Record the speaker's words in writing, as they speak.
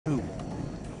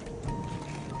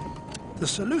The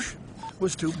solution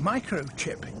was to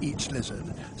microchip each lizard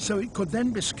so it could then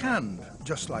be scanned,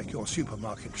 just like your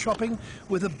supermarket shopping,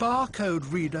 with a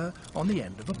barcode reader on the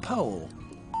end of a pole.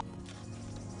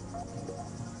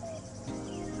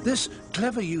 This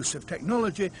clever use of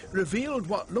technology revealed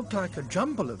what looked like a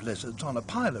jumble of lizards on a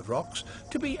pile of rocks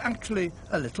to be actually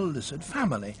a little lizard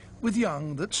family with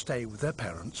young that stay with their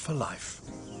parents for life.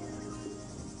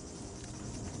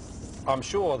 I'm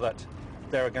sure that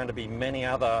there are going to be many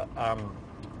other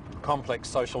complex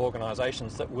social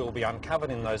organisations that will be uncovered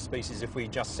in those species if we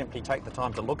just simply take the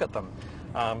time to look at them.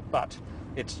 But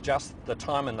it's just the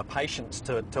time and the patience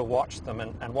to watch them,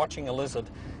 and watching a lizard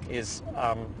is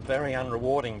very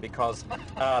unrewarding because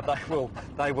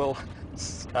they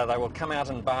will come out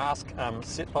and bask,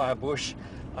 sit by a bush,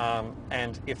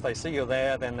 and if they see you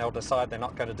there, then they'll decide they're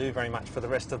not going to do very much for the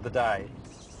rest of the day.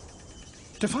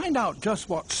 To find out just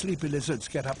what sleepy lizards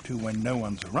get up to when no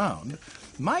one's around,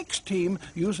 Mike's team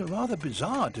use a rather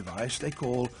bizarre device they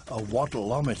call a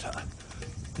waddleometer.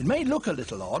 It may look a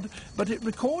little odd, but it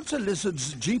records a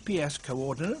lizard's GPS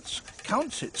coordinates,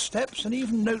 counts its steps, and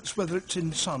even notes whether it's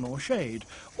in sun or shade,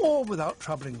 all without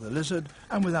troubling the lizard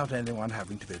and without anyone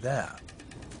having to be there.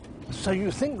 So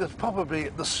you think there's probably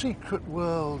the secret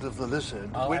world of the lizard,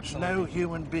 which absolutely. no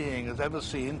human being has ever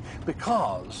seen,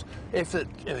 because if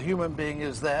a human being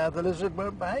is there, the lizard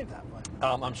won't behave that way.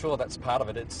 I'm sure that's part of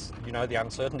it. It's, you know, the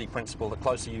uncertainty principle. The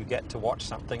closer you get to watch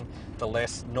something, the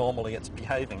less normally it's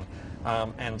behaving.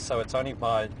 And so it's only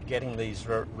by getting these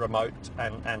remote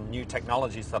and new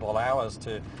technologies that allow us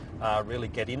to really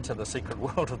get into the secret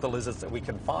world of the lizards that we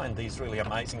can find these really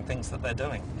amazing things that they're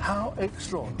doing. How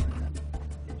extraordinary.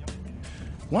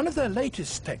 One of their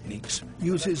latest techniques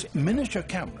uses miniature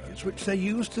cameras which they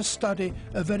use to study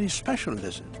a very special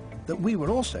lizard that we were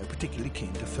also particularly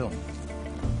keen to film.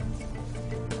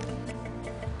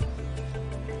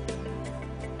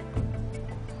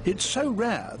 It's so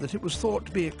rare that it was thought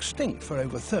to be extinct for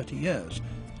over 30 years,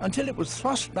 until it was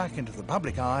thrust back into the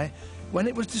public eye when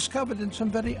it was discovered in some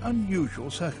very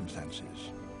unusual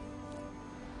circumstances.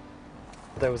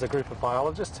 There was a group of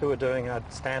biologists who were doing a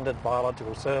standard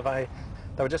biological survey.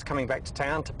 They were just coming back to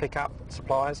town to pick up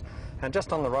supplies, and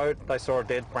just on the road they saw a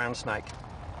dead brown snake.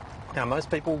 Now,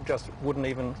 most people just wouldn't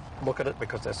even look at it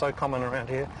because they're so common around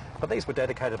here, but these were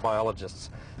dedicated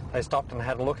biologists. They stopped and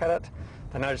had a look at it.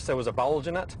 They noticed there was a bulge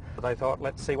in it. They thought,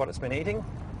 let's see what it's been eating.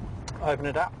 Open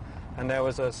it up, and there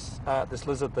was this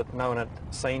lizard that no one had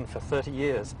seen for 30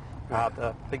 years,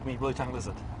 the pygmy blue-tongued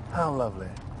lizard. How lovely.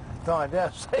 Though I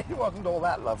dare say it wasn't all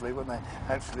that lovely when they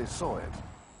actually saw it.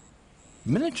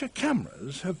 Miniature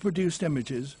cameras have produced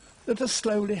images that are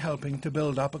slowly helping to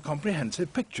build up a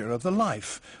comprehensive picture of the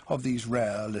life of these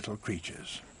rare little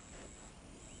creatures.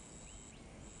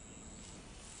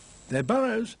 Their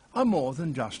burrows are more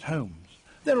than just homes.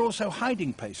 They're also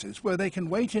hiding places where they can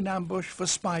wait in ambush for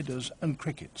spiders and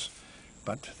crickets,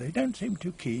 but they don't seem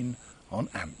too keen on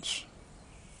ants.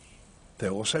 They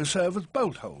also serve as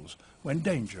bolt holes when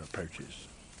danger approaches.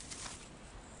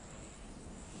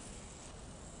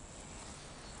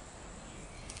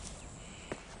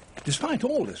 Despite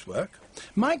all this work,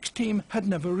 Mike's team had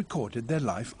never recorded their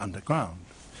life underground.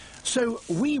 So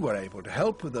we were able to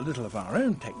help with a little of our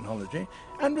own technology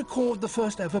and record the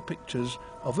first ever pictures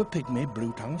of a pygmy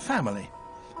blue-tongued family.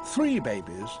 3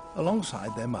 babies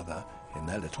alongside their mother in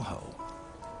their little hole.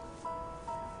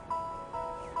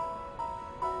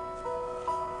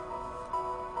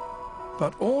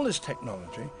 But all this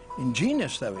technology,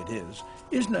 ingenious though it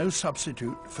is no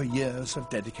substitute for years of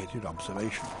dedicated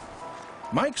observation.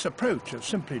 Mike's approach of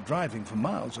simply driving for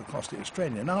miles across the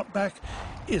Australian outback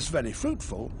is very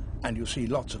fruitful, and you see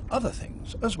lots of other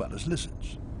things as well as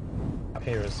lizards. Up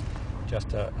here is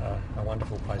just a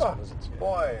wonderful place for lizards. Yeah.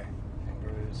 Boy,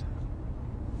 Kangaroos.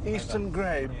 eastern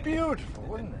grey, beautiful,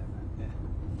 wouldn't it? Yeah.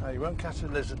 Oh, you won't catch a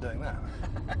lizard doing that.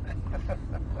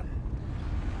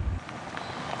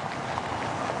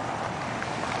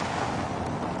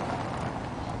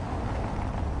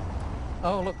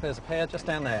 Oh, look, there's a pair just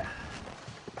down there.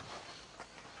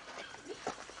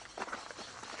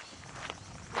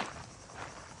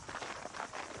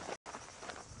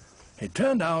 It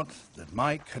turned out that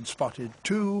Mike had spotted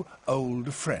 2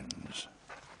 old friends.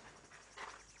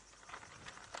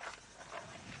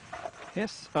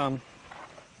 Yes,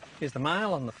 here's the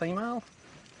male and the female.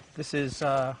 This is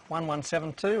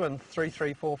 1172 and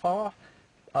 3344.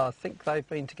 I think they've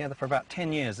been together for about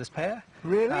 10 years, this pair.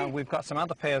 Really? We've got some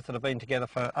other pairs that have been together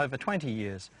for over 20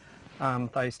 years.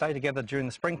 They stay together during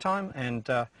the springtime, and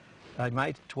they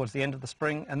mate towards the end of the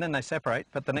spring, and then they separate,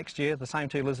 but the next year the same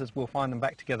 2 lizards will find them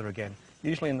back together again,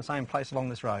 usually in the same place along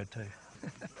this road too.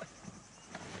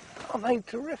 Aren't they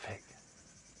terrific?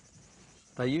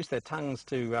 They use their tongues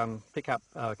to pick up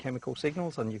chemical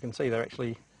signals, and you can see they're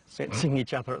actually sensing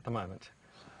each other at the moment.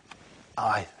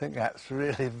 I think that's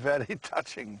really very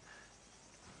touching.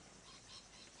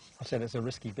 I said it's a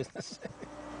risky business.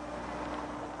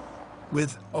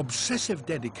 With obsessive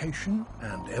dedication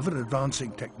and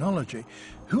ever-advancing technology,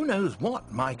 who knows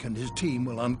what Mike and his team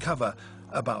will uncover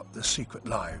about the secret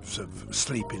lives of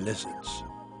sleepy lizards.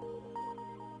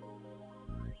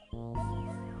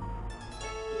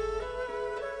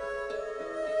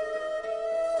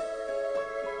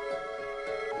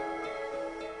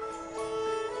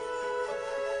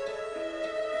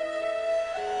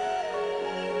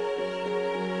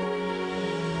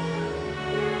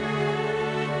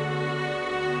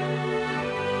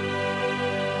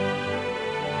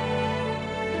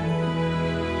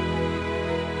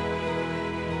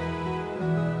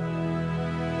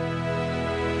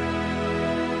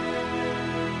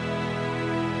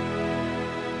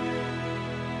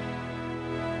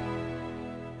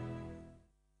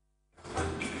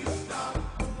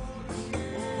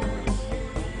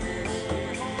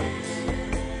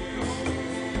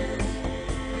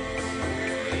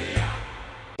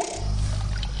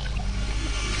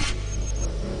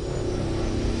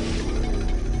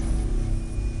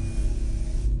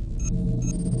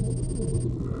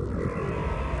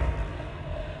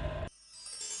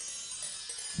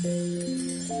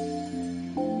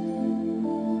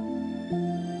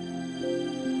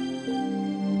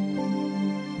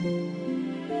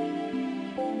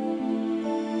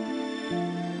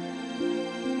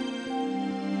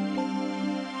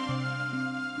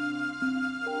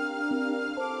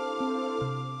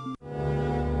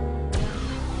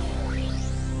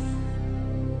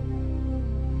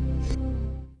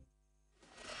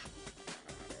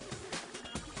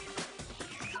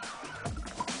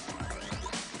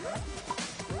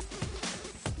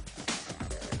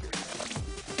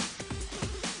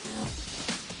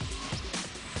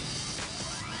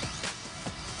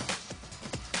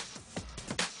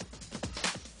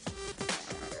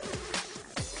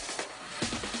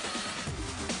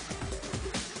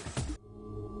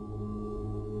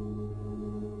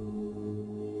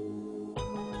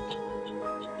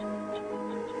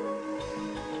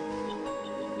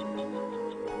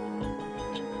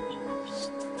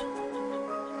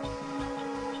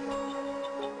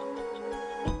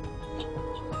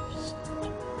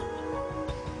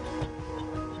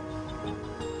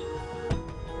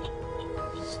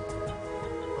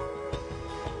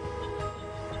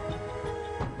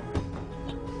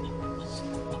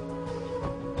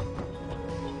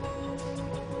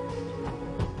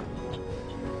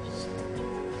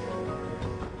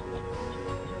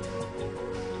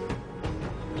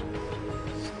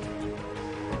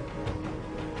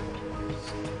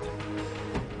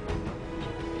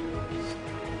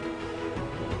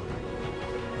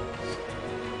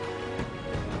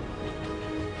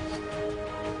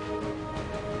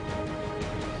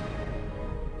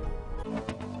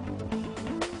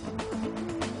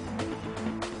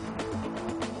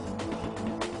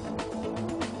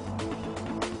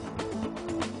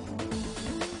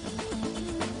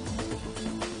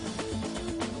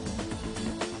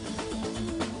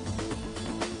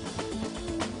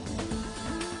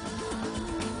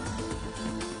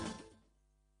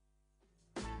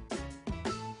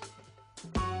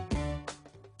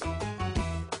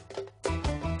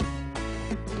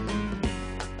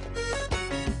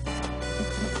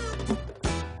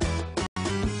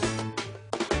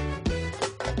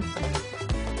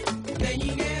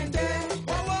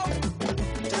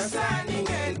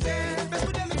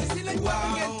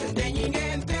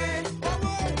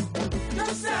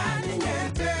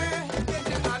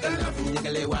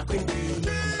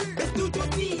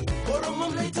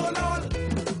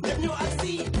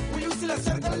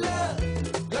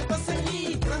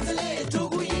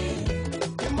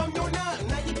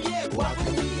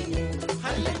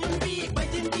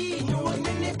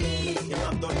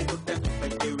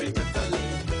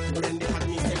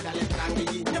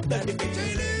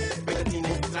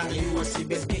 Si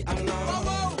bés bi am na,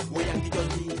 mu yaa ngi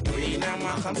jolli, wéy naa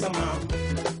ma xam sama